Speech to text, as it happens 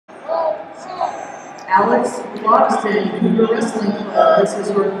Alex Logston, Cougar Wrestling Club. This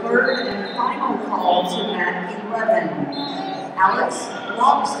is your third and final call to mat 11. Alex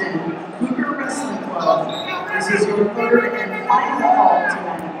Logston, Cougar Wrestling Club. This is your third and final call to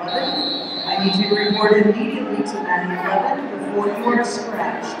mat 11. I need you to report immediately to mat 11 before you are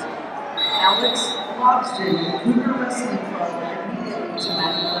scratched. Alex Logston, Cougar Wrestling Club, immediately to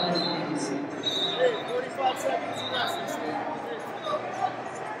mat 11, please. 45 seconds to wrestle.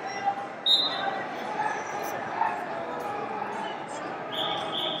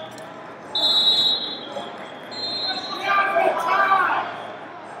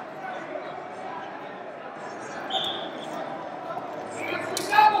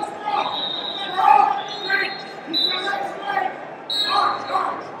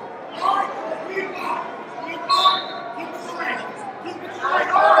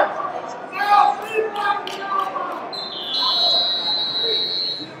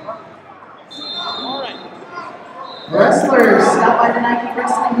 Wrestlers, stop by the Nike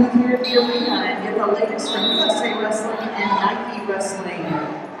Wrestling booth here at the arena and get the latest from USA Wrestling and Nike Wrestling.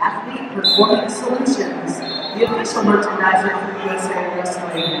 Athlete Performance Solutions, the official merchandiser for USA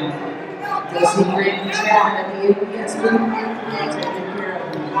Wrestling. Go see Greg and Chad at the APS booth and take good care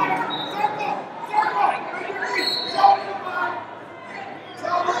of them.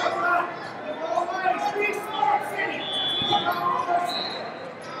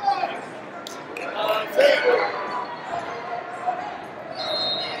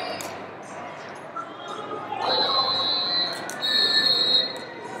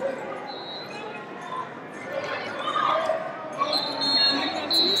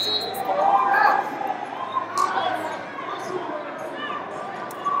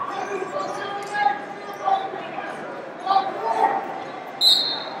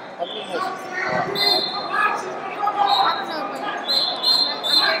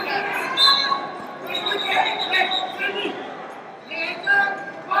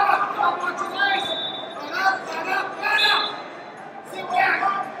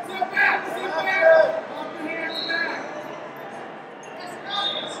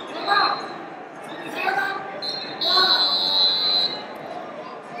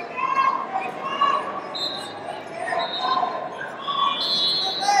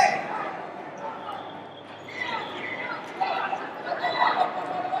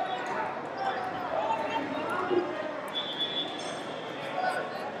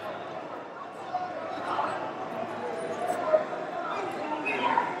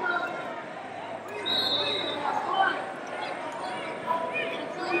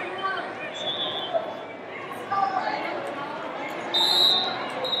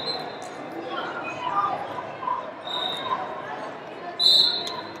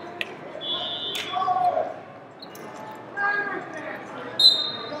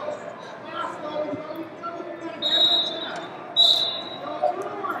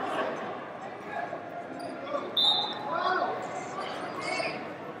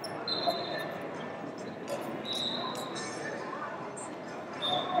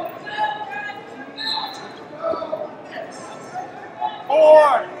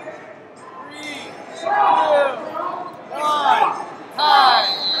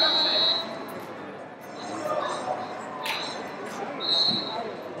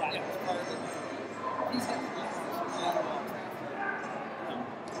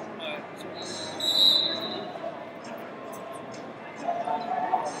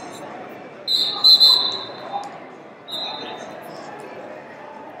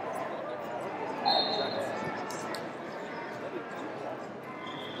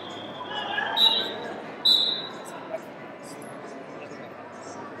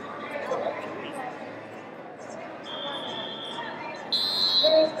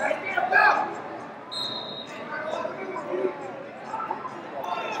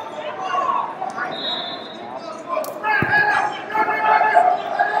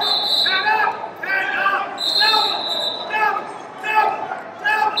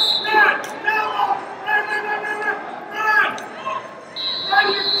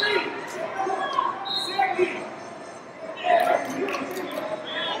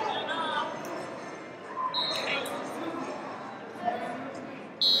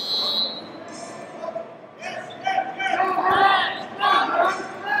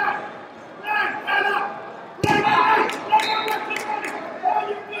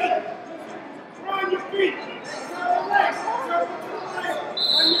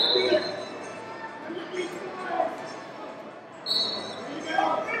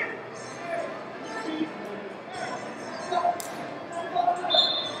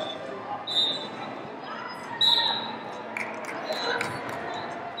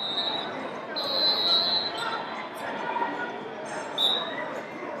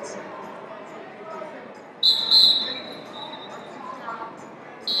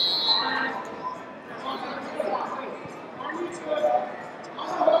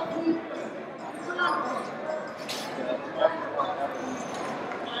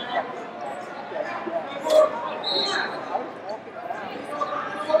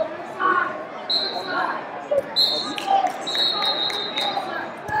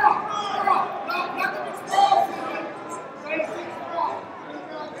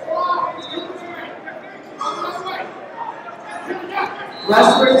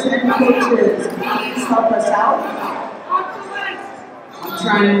 Wrestlers and coaches, please help us out. I'm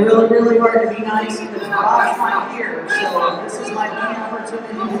trying really hard to be nice because Rob's not here, so this is my only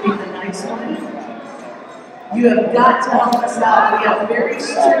opportunity to be the nice one. You have got to help us out. We have very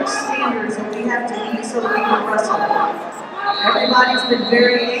strict standards that we have to meet so that we can wrestle. Everybody's been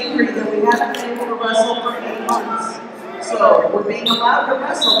very angry that we haven't been able to wrestle for 8 months. So we're being allowed to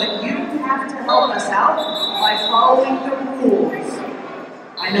wrestle, but you have to help us out by following the rules.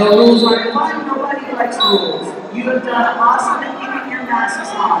 I know rules aren't fun, nobody likes rules. You have done awesome at keeping your masks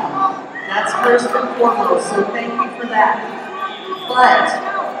on. That's first and foremost, so thank you for that. But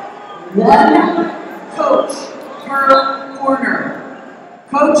one coach per corner.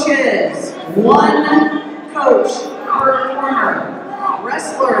 Coaches, one coach per corner.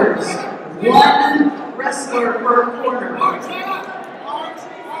 Wrestlers, one wrestler per corner.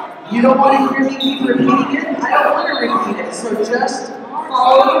 You don't want to hear me keep repeating it? I don't want to repeat it, so just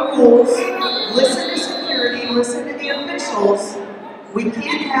follow the rules, listen to security, listen to the officials. We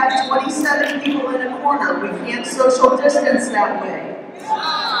can't have 27 people in a corner. We can't social distance that way.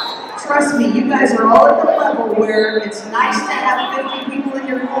 Trust me, you guys are all at the level where it's nice to have 50 people in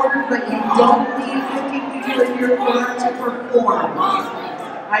your corner, but you don't need 50 people in your corner to perform.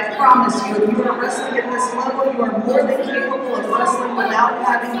 I promise you, if you are wrestling at this level, you are more than capable of wrestling without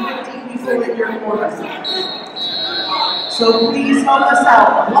having 50 people in your corner. So please help us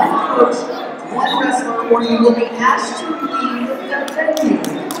out. One coach, one wrestler, or you will be asked to leave the venue.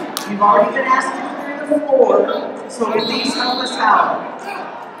 You've already been asked to clear the floor, so please help us out.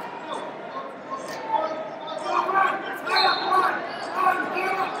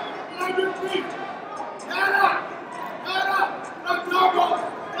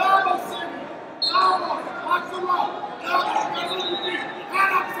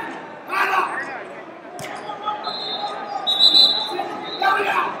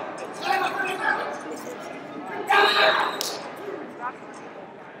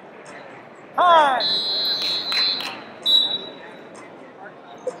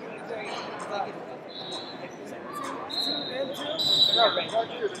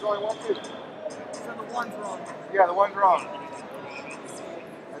 There's only one two. So the one's wrong. Yeah, the one's wrong.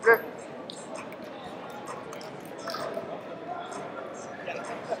 That's it.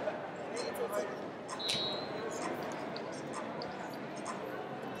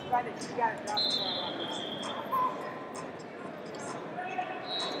 You got it.